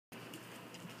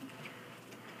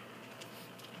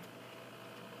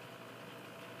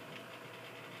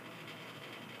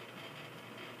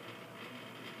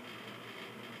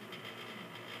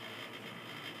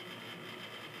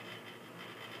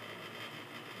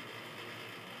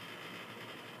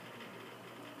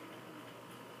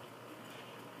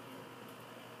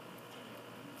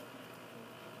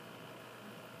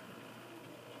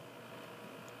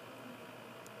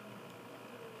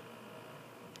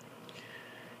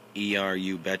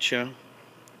Ubetcha,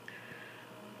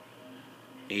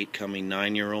 8 coming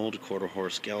 9-year-old, quarter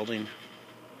horse gelding,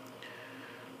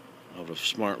 out of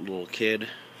Smart Little Kid,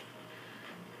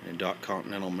 and Dot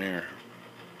Continental mare.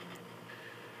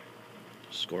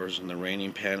 Scores in the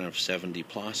reining pen of 70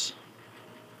 plus.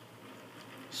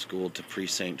 Schooled to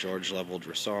pre-St. George level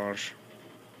dressage.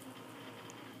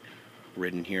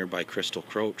 Ridden here by Crystal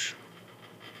Croach.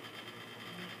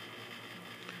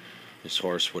 This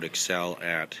horse would excel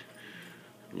at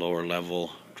lower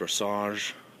level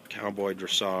dressage, cowboy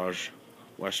dressage,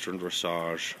 western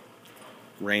dressage,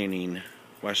 reining,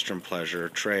 western pleasure,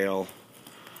 trail.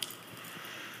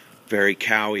 Very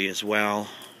cowy as well.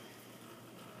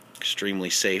 Extremely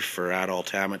safe for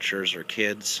adult amateurs or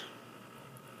kids.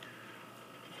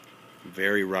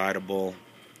 Very rideable,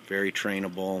 very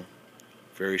trainable,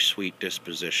 very sweet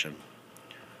disposition.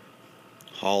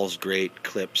 Haul's great,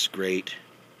 clips great.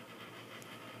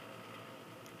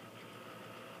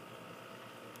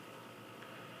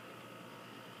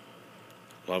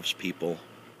 Loves people.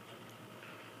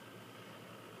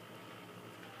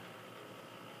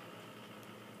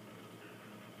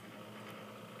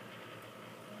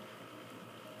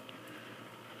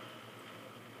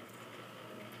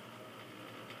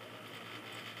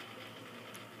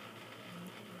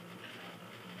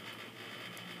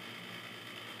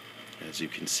 As you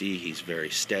can see, he's very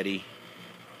steady.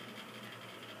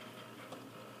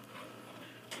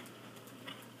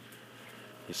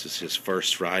 This is his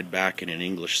first ride back in an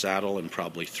English saddle in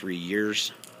probably 3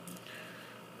 years.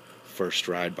 First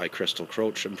ride by Crystal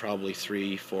Croach in probably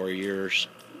 3-4 years.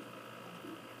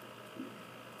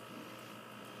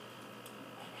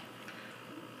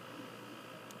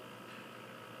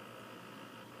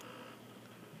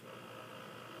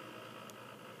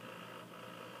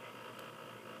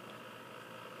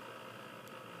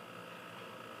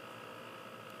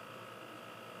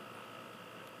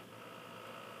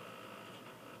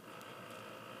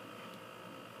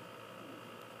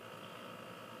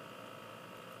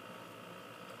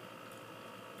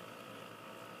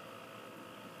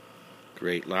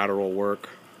 Great lateral work.